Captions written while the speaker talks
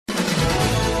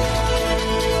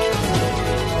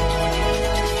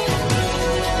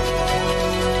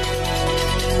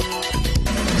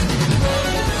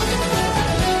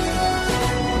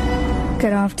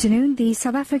Good afternoon. The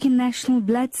South African National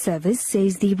Blood Service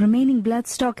says the remaining blood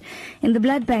stock in the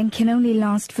blood bank can only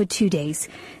last for 2 days.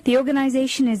 The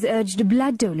organization has urged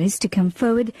blood donors to come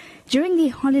forward. During the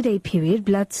holiday period,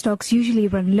 blood stocks usually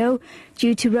run low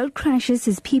due to road crashes,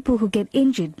 as people who get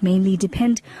injured mainly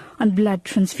depend on blood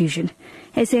transfusion.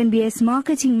 SNBS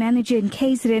Marketing Manager in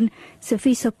KZN,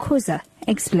 Sofiso Koza,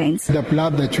 explains. The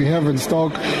blood that we have in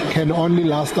stock can only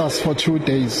last us for 2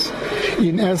 days.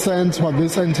 In essence, what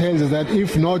this entails is that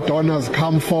if no donors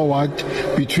come forward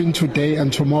between today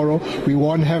and tomorrow, we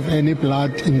won't have any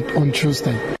blood on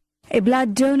Tuesday. A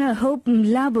blood donor, Hope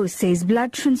Mlabo, says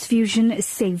blood transfusion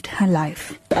saved her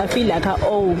life. I feel like I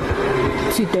owe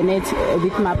to donate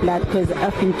with my blood because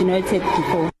I've been donated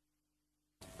before.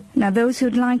 Now, those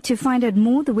who'd like to find out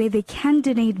more the way they can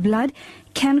donate blood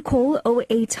can call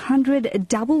 0800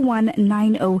 11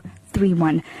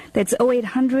 9031. That's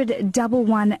 0800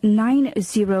 11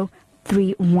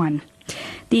 9031.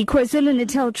 The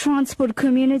KwaZulu-Natal Transport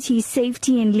Community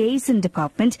Safety and Liaison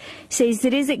Department says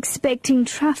it is expecting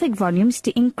traffic volumes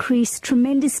to increase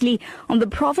tremendously on the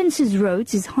province's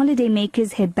roads as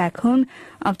holidaymakers head back home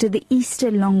after the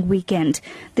Easter long weekend.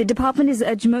 The department has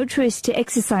urged motorists to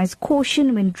exercise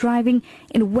caution when driving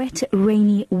in wet,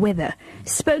 rainy weather.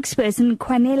 Spokesperson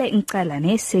Kwanele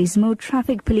Nkalane says more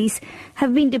traffic police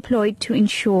have been deployed to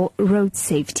ensure road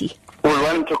safety. We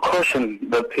want to caution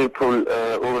the people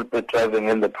who will be driving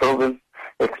in the province,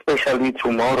 especially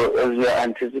tomorrow, as we are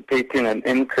anticipating an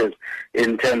increase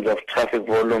in terms of traffic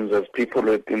volumes as people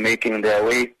will be making their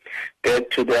way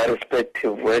back to their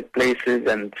respective workplaces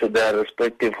and to their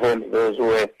respective homes, those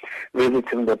who are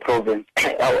visiting the province.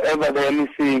 However, the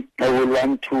MEC will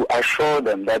want to assure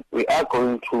them that we are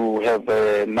going to have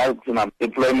a maximum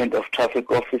deployment of traffic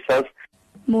officers.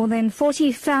 More than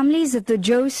 40 families at the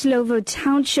Joe Slovo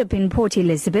township in Port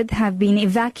Elizabeth have been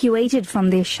evacuated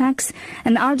from their shacks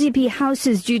and RDP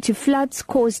houses due to floods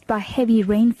caused by heavy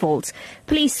rainfalls.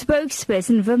 Police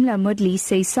spokesperson Vimla Mudli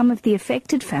says some of the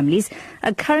affected families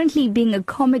are currently being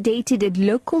accommodated at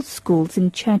local schools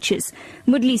and churches.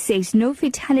 Mudli says no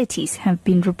fatalities have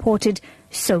been reported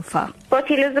so far. Port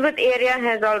Elizabeth area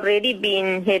has already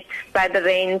been hit by the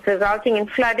rains, resulting in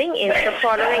flooding in the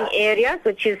following areas,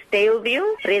 which is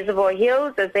Daleview, Reservoir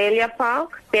Hills, Azalea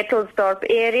Park, Bettelsdorp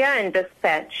area and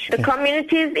Dispatch. The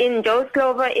communities in Joe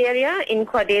Slovo area in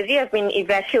Quadesi have been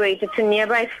evacuated to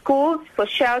nearby schools for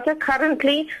shelter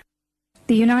currently.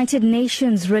 The United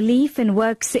Nations Relief and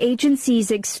Works Agency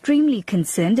is extremely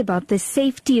concerned about the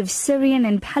safety of Syrian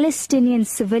and Palestinian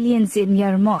civilians in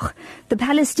Yarmouk. The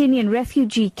Palestinian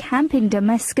refugee camp in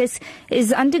Damascus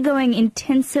is undergoing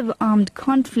intensive armed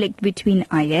conflict between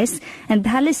IS and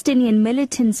Palestinian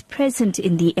militants present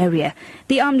in the area.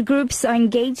 The armed groups are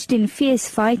engaged in fierce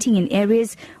fighting in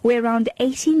areas where around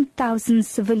 18,000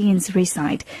 civilians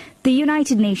reside. The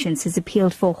United Nations has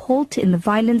appealed for a halt in the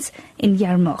violence in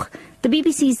Yarmouk. The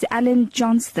BBC's Alan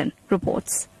Johnston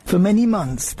reports. For many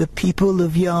months, the people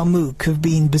of Yarmouk have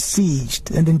been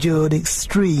besieged and endured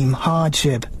extreme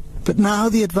hardship. But now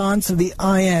the advance of the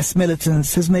IS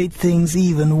militants has made things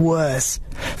even worse.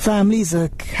 Families are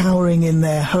cowering in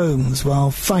their homes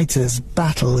while fighters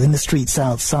battle in the streets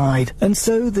outside. And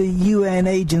so the UN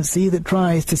agency that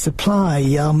tries to supply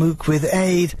Yarmouk with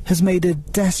aid has made a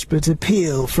desperate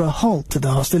appeal for a halt to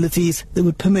the hostilities that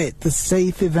would permit the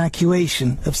safe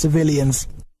evacuation of civilians.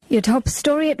 Your top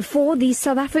story at 4, the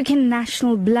South African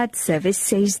National Blood Service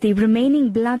says the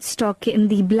remaining blood stock in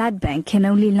the blood bank can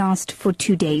only last for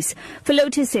 2 days. For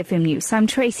Lotus FM News, I'm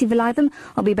TRACY VALAYDHAM.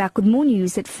 I'll be back with more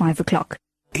news at 5 o'clock.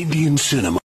 Indian cinema.